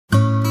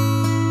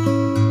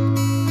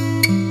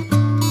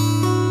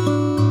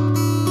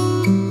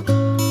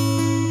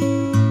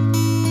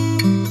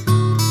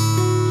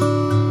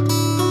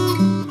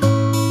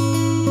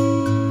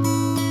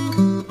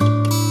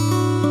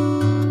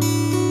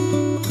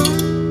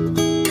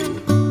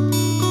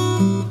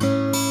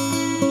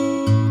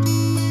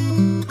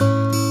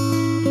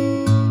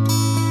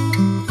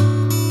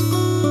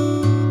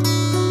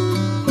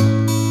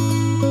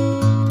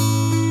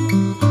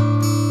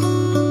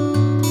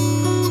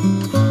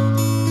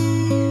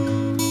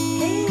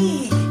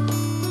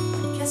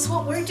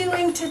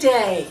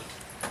today.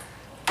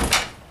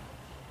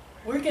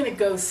 We're going to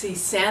go see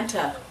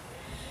Santa.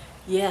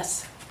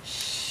 Yes,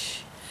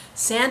 shh.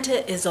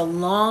 Santa is a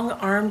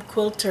long-armed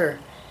quilter,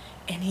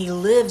 and he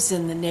lives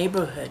in the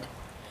neighborhood.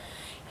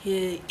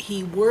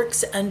 He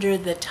works under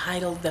the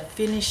title The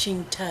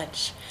Finishing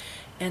Touch,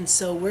 and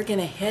so we're going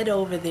to head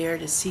over there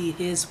to see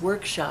his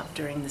workshop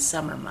during the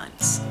summer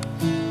months.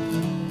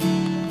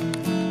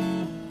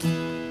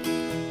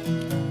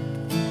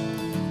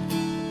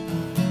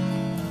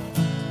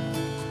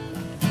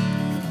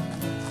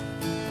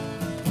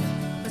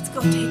 Let's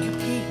go take a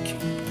peek.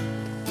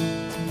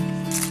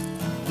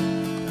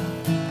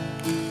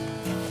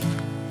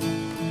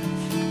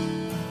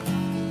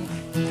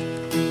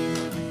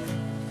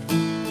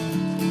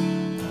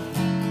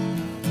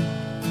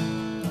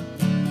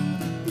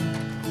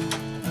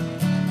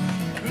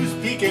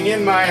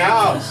 In my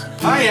house.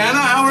 Hi Anna,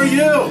 how are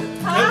you?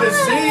 Hi. Good to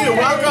see you.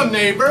 Welcome,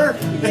 neighbor.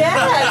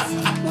 Yes,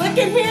 look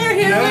at here.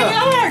 Here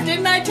Yeah. we are.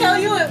 Didn't I tell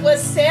you it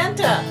was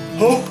Santa?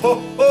 Ho ho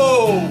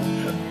ho!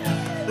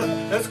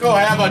 Let's go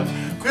have a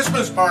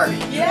Christmas party.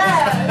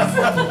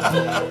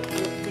 Yes.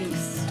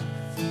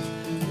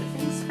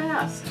 Things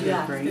fast.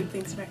 Yeah, good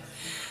things fast.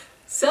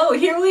 So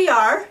here we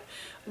are.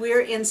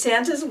 We're in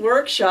Santa's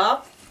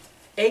workshop,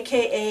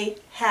 aka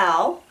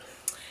Hal.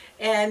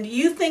 And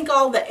you think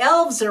all the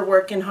elves are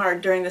working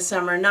hard during the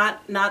summer.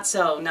 Not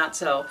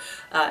so.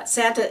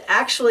 Santa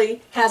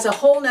actually has a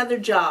whole nother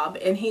job,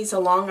 and he's a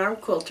long-arm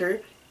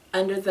quilter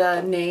under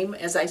the name,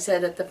 as I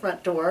said at the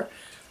front door,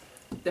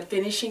 The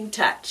Finishing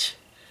Touch.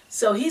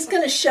 So he's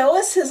going to show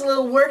us his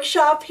little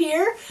workshop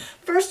here.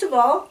 First of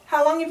all,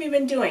 how long have you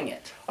been doing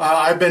it?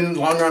 I've been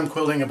long-arm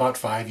quilting about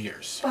 5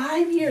 years.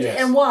 5 years,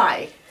 Yes. And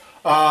why?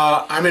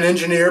 I'm an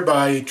engineer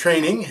by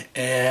training,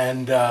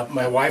 and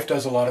my wife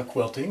does a lot of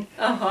quilting.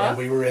 And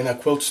we were in a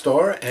quilt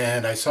store,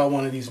 and I saw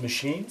one of these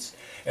machines,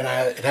 and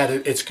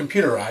it's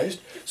computerized,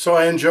 so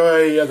I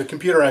enjoy the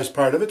computerized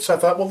part of it. So I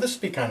thought, well, this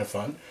would be kind of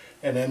fun,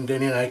 and then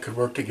Denny and I could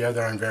work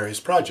together on various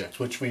projects,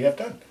 which we have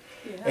done.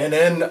 Yeah. And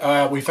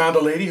then we found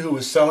a lady who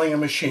was selling a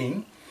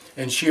machine,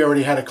 and she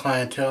already had a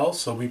clientele,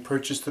 so we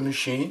purchased the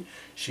machine.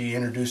 She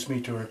introduced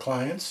me to her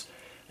clients.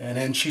 And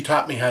then she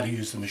taught me how to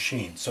use the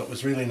machine, so it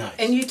was really nice.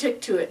 And you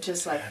took to it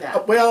just like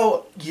that?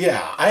 Well,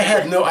 yeah. I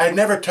had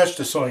never touched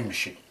a sewing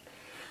machine.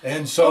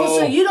 And so... Oh,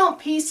 so you don't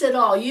piece at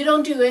all? You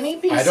don't do any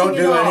piecing at all? I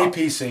don't do any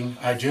piecing.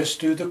 I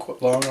just do the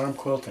long-arm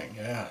quilting,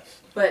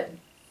 yes. But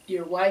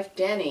your wife,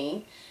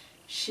 Denny,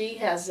 she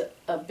has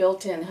a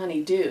built-in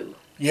honey-do.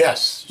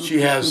 Yes,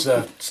 she has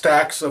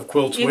stacks of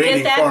quilts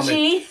waiting for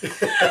me. You get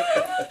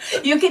that,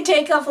 G? You could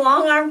take up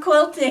long-arm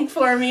quilting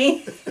for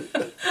me.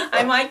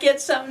 I might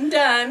get something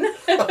done.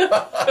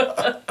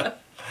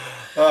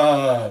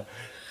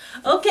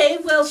 Okay,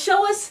 well,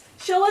 show us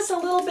a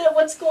little bit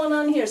what's going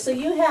on here. So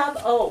you have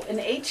an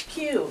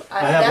HQ.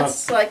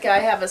 That's like I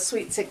have a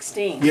Sweet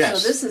 16.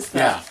 Yes. So this is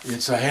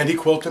it's a handy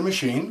quilter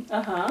machine.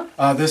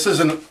 This is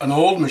an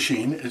old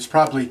machine. It's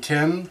probably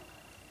 10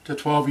 to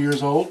 12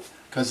 years old,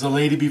 because the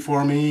lady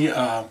before me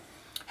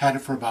had it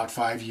for about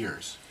 5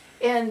 years.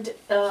 And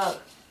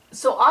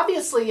so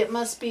obviously it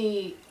must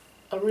be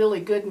a really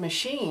good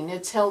machine.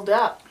 It's held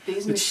up.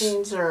 These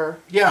machines are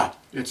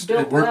it's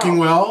working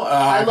well.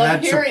 I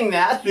love hearing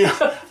that.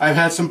 Yeah, I've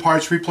had some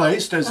parts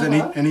replaced, as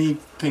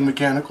anything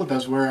mechanical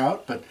does wear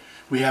out. But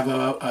we have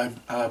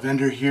a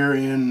vendor here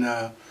in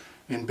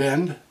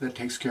Bend that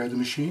takes care of the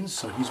machines,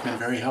 so he's been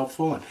very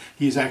helpful, and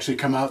he's actually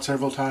come out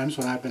several times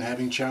when I've been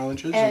having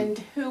challenges. And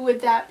who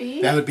would that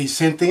be? That would be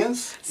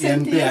Cynthia's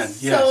in Bend. Yes.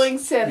 Sewing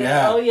Center.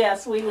 Yeah. Oh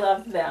yes, we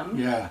love them.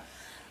 Yeah.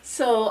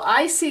 So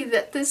I see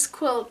that this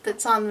quilt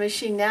that's on the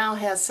machine now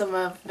has some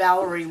of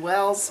Valerie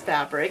Wells'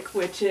 fabric,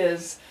 which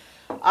is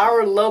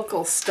our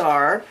local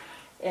star.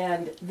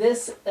 And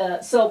this,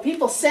 so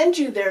people send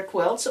you their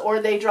quilts, or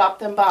they drop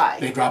them by?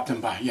 They drop them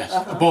by, yes.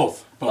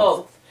 Both.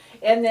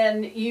 And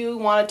then you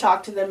want to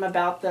talk to them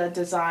about the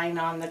design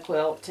on the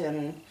quilt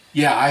and...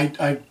 Yeah,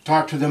 I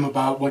talk to them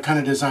about what kind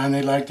of design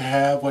they'd like to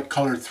have, what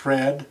color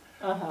thread,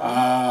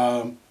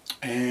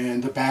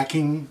 and the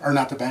backing, or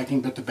not the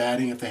backing, but the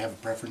batting, if they have a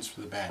preference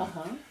for the batting.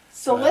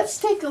 So let's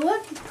take a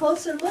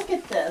closer look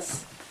at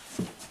this.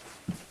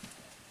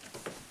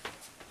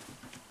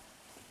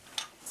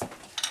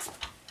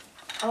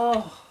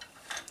 Oh.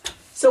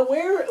 So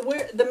where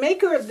the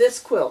maker of this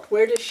quilt,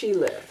 where does she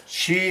live?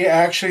 She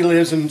actually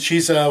lives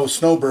she's a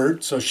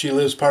snowbird, so she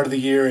lives part of the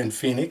year in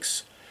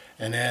Phoenix.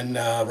 And then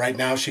right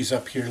now she's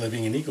up here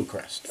living in Eagle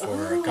Crest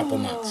for a couple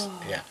months.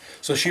 Yeah.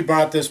 So she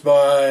brought this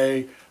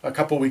by a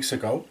couple weeks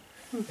ago.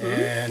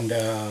 And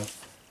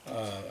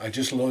I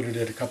just loaded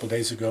it a couple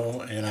days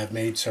ago, and I've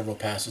made several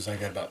passes. I'm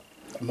about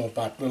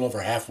a little over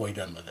halfway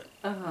done with it.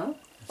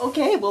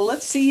 Okay, well,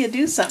 let's see you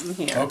do something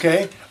here.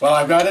 Okay, well,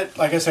 I've got it,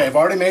 like I say, I've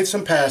already made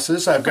some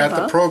passes. I've got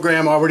the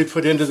program already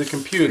put into the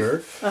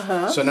computer.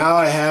 So now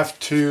I have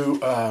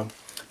to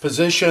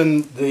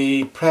position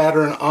the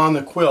pattern on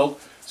the quilt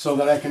so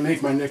that I can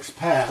make my next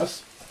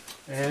pass.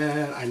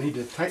 And I need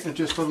to tighten it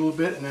just a little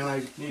bit, and then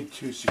I need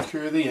to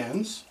secure the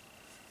ends.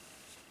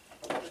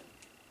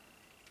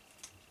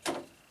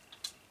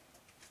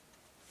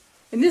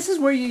 And this is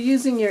where you're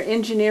using your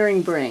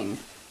engineering brain.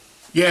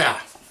 Yeah,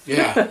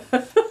 yeah.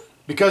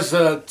 Because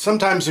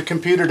sometimes the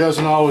computer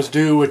doesn't always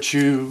do what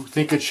you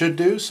think it should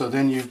do, so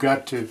then you've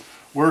got to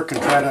work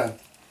and try to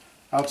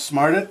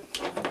outsmart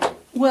it.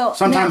 Well,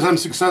 sometimes I'm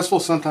successful,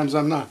 sometimes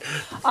I'm not.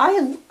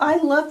 I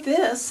love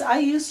this. I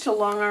used to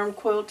long arm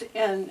quilt,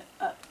 and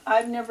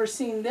I've never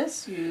seen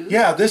this used.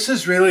 Yeah, this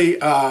is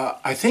really,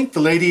 I think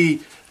the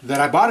lady that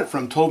I bought it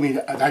from told me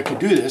that I could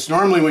do this.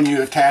 Normally when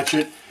you attach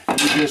it,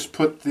 you just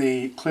put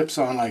the clips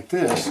on like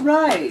this.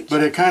 Right.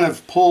 But it kind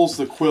of pulls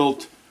the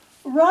quilt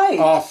right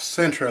off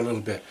center a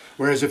little bit.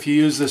 Whereas if you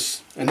use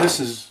this, and this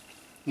is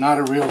not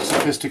a real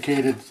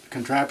sophisticated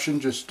contraption,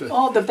 just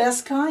oh, the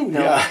best kind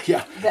though. Yeah,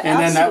 yeah. And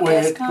then that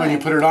way, when you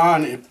put it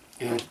on, it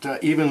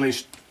evenly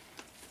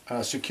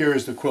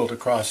secures the quilt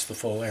across the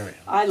full area.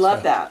 I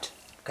love that.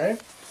 Okay.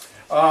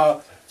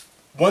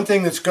 One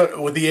thing that's good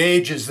with the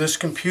age is this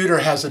computer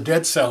has a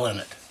dead cell in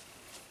it,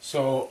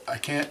 so I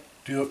can't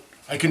do it.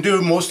 I can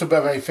do most of it by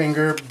my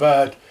finger,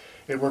 but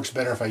it works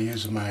better if I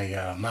use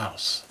my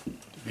mouse.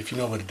 If you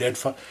know what a dead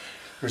file,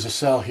 there's a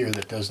cell here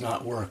that does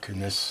not work in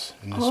this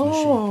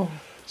machine.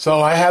 So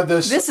I have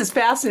this. This is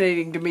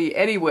fascinating to me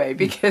anyway,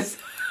 because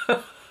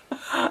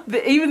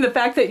even the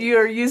fact that you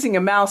are using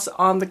a mouse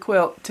on the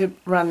quilt to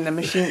run the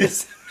machine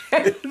is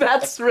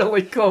that's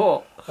really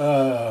cool.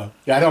 Yeah,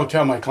 I don't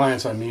tell my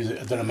clients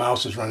that a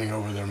mouse is running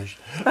over their machine.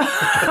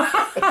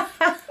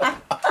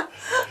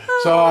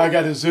 So I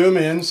got to zoom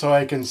in so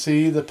I can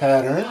see the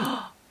pattern.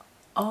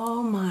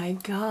 Oh my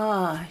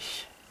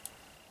gosh.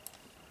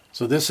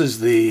 So this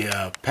is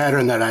the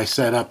pattern that I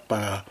set up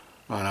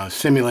on a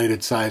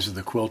simulated size of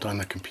the quilt on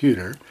the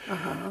computer.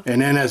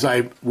 And then as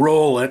I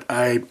roll it,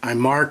 I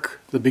mark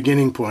the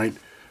beginning point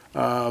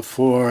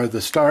for the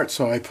start.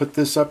 So I put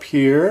this up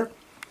here,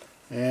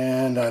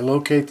 and I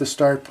locate the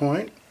start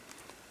point,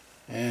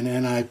 and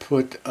then I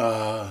put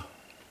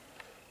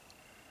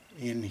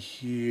in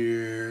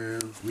here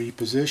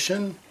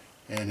reposition,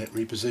 and it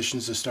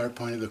repositions the start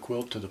point of the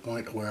quilt to the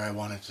point where I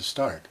want it to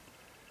start.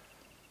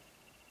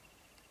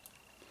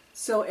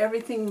 So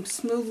everything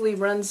smoothly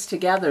runs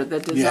together, the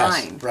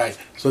design. Yes, right.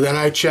 So then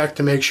I check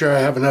to make sure I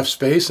have enough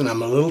space, and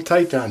I'm a little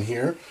tight down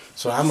here.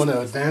 So I'm going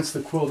to advance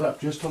the quilt up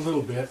just a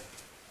little bit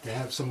to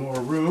have some more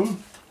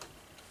room.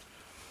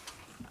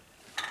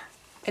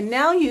 And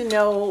now you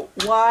know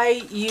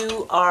why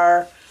you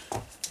are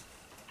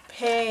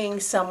paying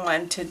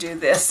someone to do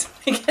this,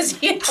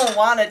 because you don't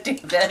want to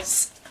do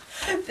this.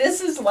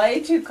 This is way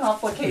too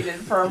complicated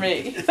for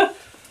me.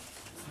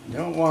 You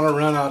don't want to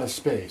run out of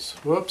space.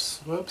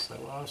 Whoops, whoops, I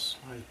lost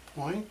my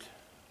point.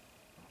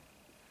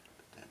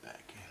 Put that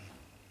back in.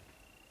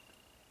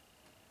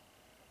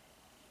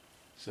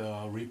 So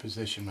I'll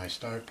reposition my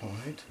start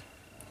point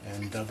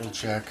and double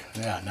check.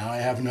 Yeah, now I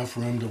have enough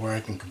room to where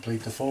I can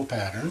complete the full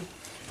pattern.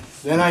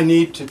 Then I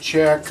need to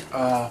check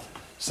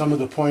some of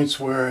the points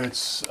where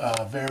it's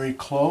very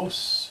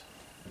close.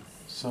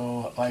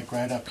 So like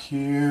right up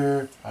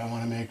here, I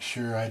want to make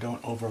sure I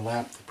don't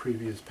overlap the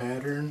previous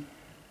pattern.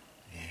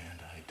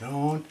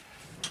 Don't.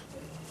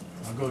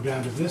 I'll go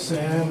down to this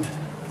end,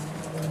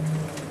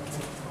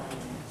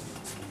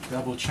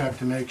 double check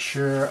to make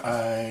sure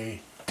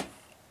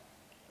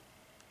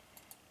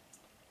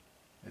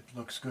it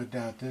looks good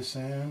down at this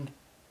end.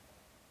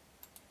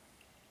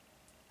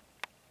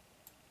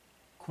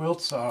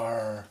 Quilts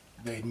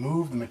they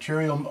move, the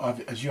material,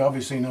 as you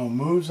obviously know,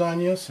 moves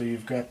on you, so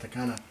you've got to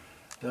kind of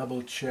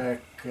double check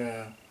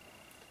to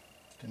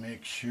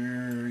make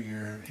sure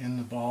you're in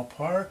the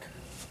ballpark.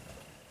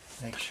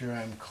 Make sure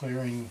I'm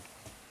clearing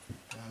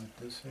down at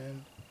this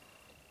end.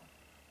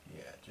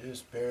 Yeah,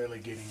 just barely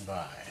getting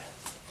by.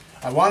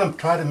 I want to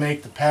try to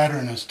make the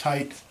pattern as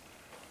tight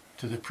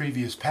to the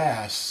previous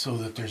pass so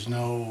that there's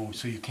so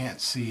you can't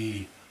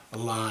see a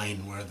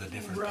line where the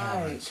different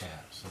patterns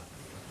have. So,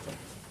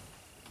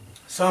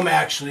 some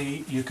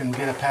actually, you can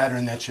get a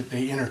pattern that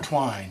they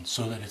intertwine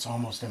so that it's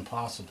almost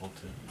impossible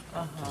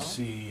to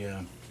see.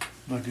 I'm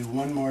going to do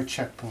one more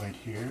checkpoint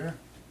here.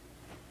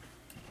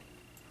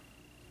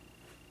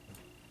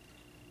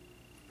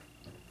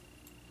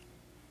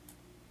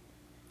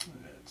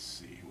 Let's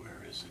see,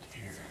 where is it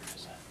here?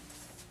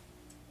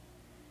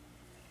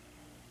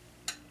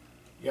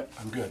 Yep,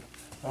 I'm good.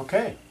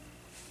 Okay.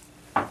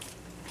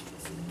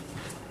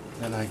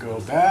 Then I go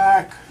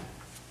back.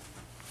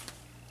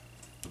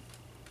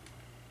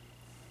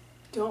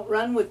 Don't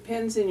run with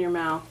pins in your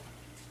mouth.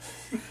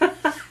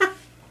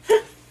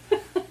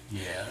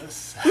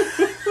 Yes.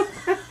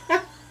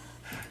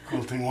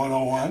 Quilting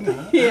 101,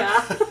 huh?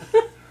 Yeah.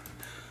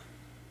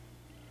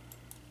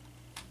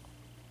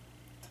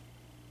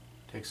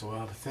 Takes a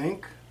while to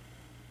think.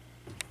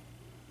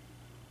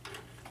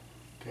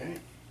 Okay.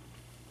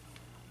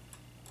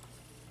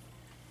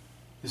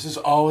 This is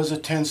always a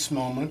tense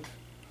moment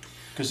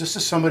because this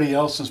is somebody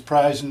else's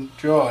pride and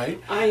joy.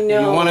 I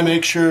know. You want to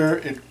make sure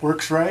it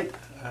works right.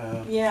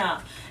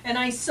 Yeah, and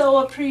I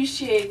so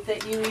appreciate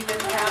that you even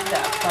have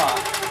that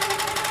thought.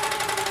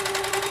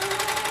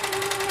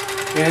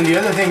 And the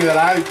other thing that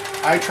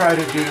I try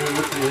to do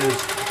is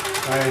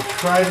I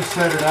try to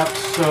set it up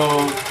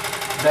so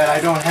that I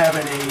don't have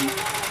any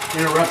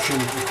interruption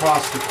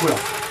across the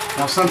quilt.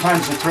 Now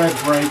sometimes the thread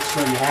breaks,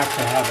 so you have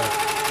to have a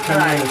come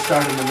in and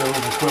start in the middle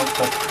of the quilt,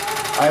 but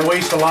I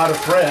waste a lot of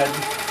thread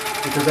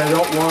because I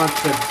don't want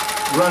to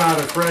run out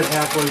of thread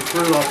halfway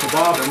through off the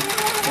bobbin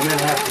and then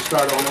have to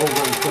start all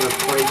over and put a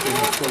break in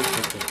the quilt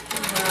with it.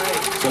 Right.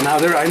 So now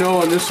there, I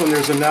know on this one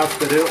there's enough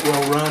that it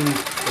will run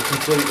the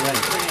complete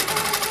length.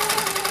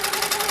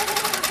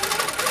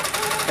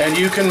 And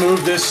you can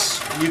move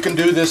this, you can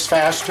do this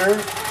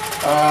faster.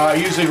 I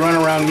usually run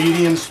around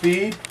medium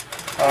speed.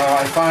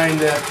 I find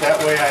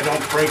that way I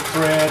don't break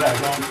thread, I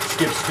don't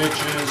skip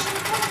stitches.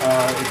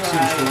 It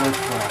seems to work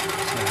well.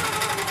 So.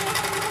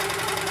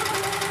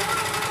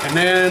 And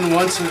then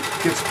once it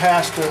gets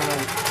past,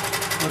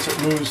 once it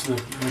moves, the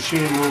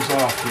machine moves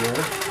off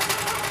here.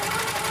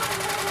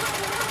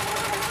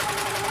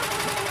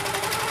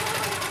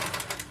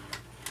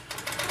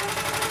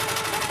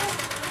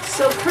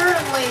 So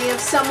currently, if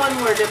someone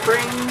were to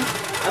bring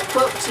a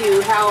quilt to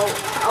you, how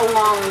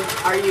long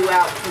are you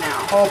out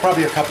now? Oh,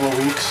 probably a couple of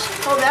weeks.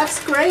 Oh, that's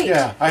great.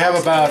 Yeah, I have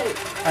about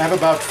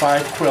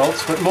 5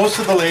 quilts, but most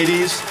of the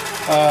ladies,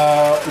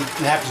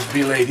 it happens to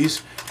be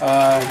ladies,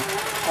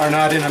 are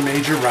not in a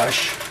major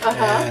rush,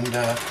 and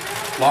a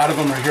lot of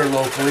them are here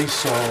locally,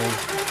 so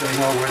they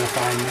know where to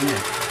find me.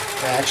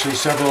 And actually,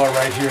 several are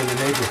right here in the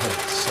neighborhood.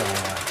 So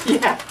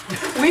yeah,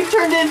 we've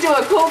turned into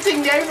a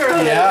quilting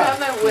neighborhood,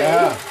 haven't we?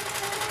 Yeah.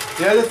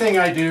 The other thing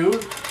I do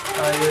is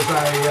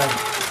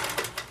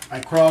I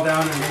crawl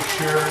down and make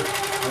sure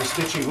my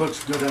stitching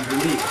looks good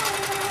underneath.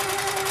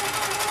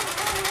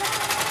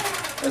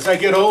 As I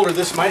get older,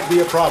 this might be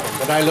a problem,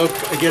 but I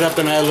get up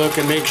and I look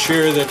and make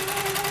sure that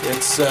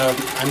it's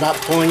I'm not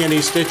pulling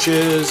any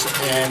stitches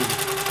and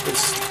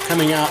it's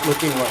coming out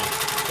looking well.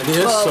 It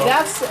is.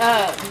 Well, so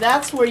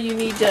that's where you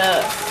need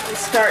to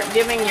start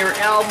giving your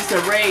elves a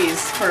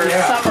raise for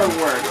summer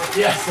work.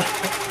 Yes.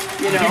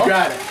 You know. You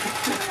got it.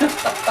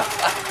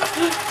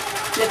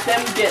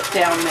 Get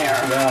down there.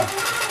 Yeah.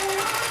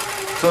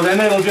 So then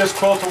it'll just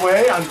quilt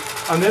away.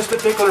 On this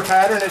particular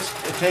pattern, it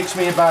takes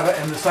me about,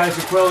 and the size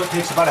of quilt, it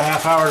takes about a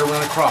half hour to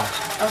run across.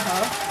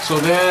 So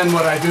then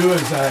what I do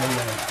is I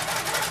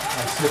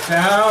sit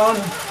down,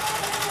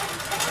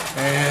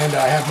 and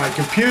I have my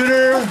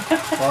computer,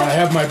 or I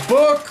have my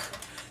book,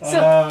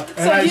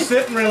 and I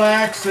sit and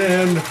relax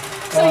and...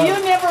 So you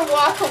never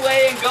walk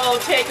away and go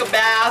take a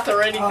bath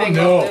or anything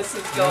when this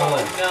is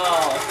going?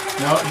 No,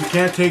 you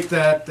can't take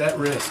that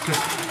risk. 'Cause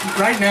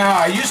right now,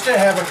 I used to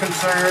have a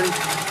concern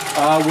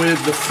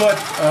with the foot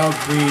of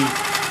the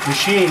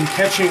machine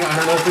catching on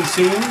an open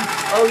seam.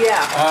 Oh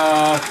yeah.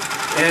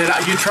 And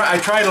I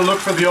try to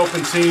look for the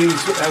open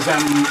seams as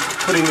I'm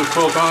putting the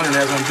quilt on and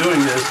as I'm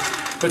doing this,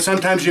 but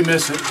sometimes you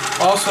miss it.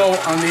 Also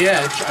on the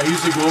edge, I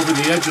usually go over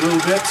the edge a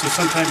little bit, so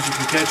sometimes you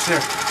can catch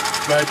there.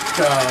 But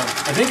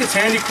I think it's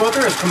Handy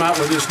Quilter has come out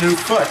with this new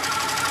foot.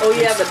 Oh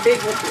yeah, the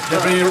big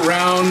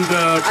round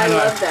kind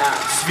of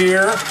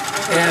sphere,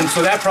 and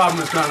so that problem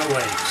has gone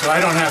away. So I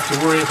don't have to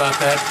worry about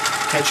that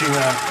catching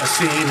a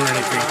seam or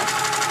anything,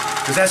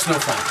 because that's no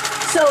fun.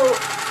 So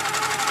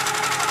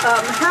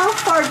how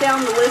far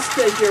down the list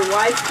does your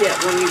wife get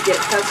when you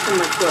get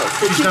customer quilts?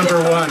 She's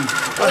number 1.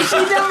 Oh,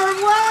 she's number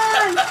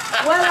 1!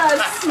 What a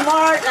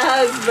smart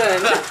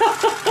husband.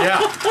 Yeah,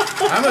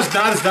 I'm not as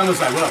dumb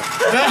as I look.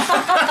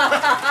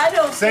 I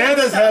don't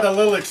Santa's had a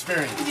little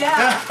experience.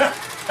 Yeah.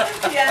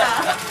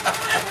 Yeah.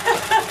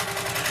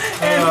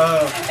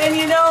 And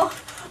you know,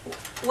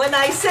 when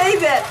I say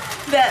that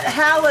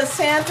Hal is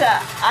Santa,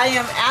 I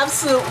am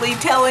absolutely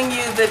telling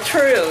you the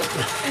truth.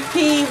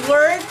 He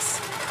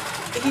works,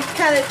 he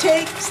kind of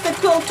takes the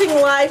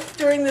quilting life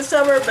during the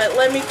summer, but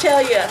let me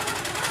tell you,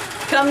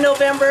 come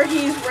November,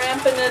 he's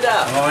ramping it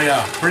up. Oh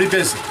yeah, pretty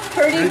busy.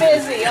 Pretty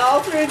busy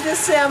all through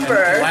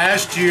December. And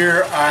last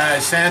year,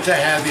 Santa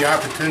had the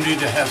opportunity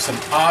to have some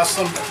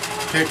awesome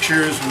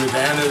pictures with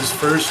Anna's not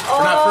first,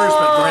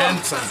 but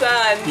grandson.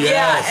 Yes.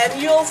 Yeah,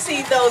 and you'll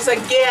see those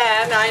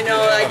again. I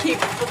know I keep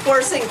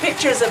forcing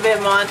pictures of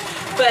him on,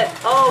 but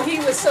he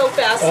was so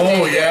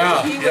fascinated. Oh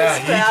yeah, he was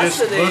fascinated. He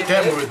just looked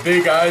at me with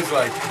big eyes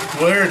like,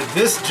 where did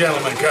this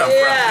gentleman come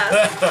from?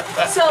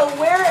 So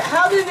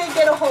how do they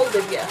get a hold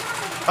of you?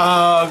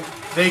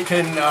 They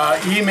can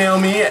email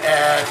me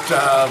at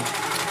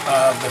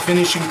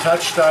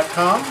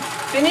thefinishingtouch.com.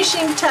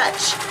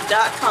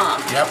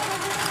 Finishingtouch.com. Yep.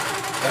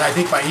 And I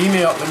think my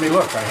email, let me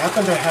look, I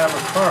happen to have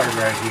a card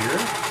right here.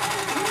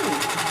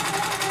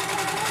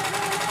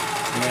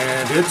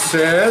 And it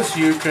says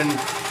you can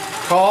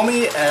call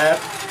me at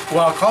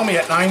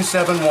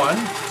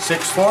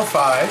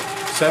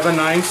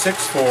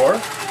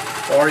 971-645-7964,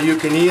 or you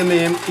can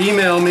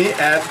email me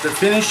at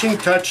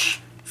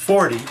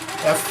thefinishingtouch40,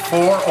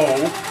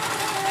 F40,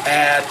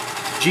 at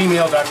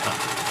gmail.com.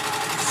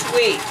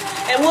 Sweet.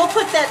 And we'll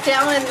put that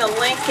down in the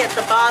link at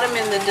the bottom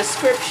in the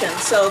description,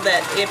 so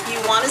that if you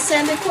want to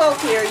send a quilt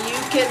here, you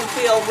can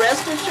feel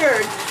rest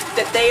assured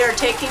that they are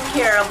taken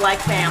care of like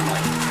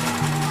family.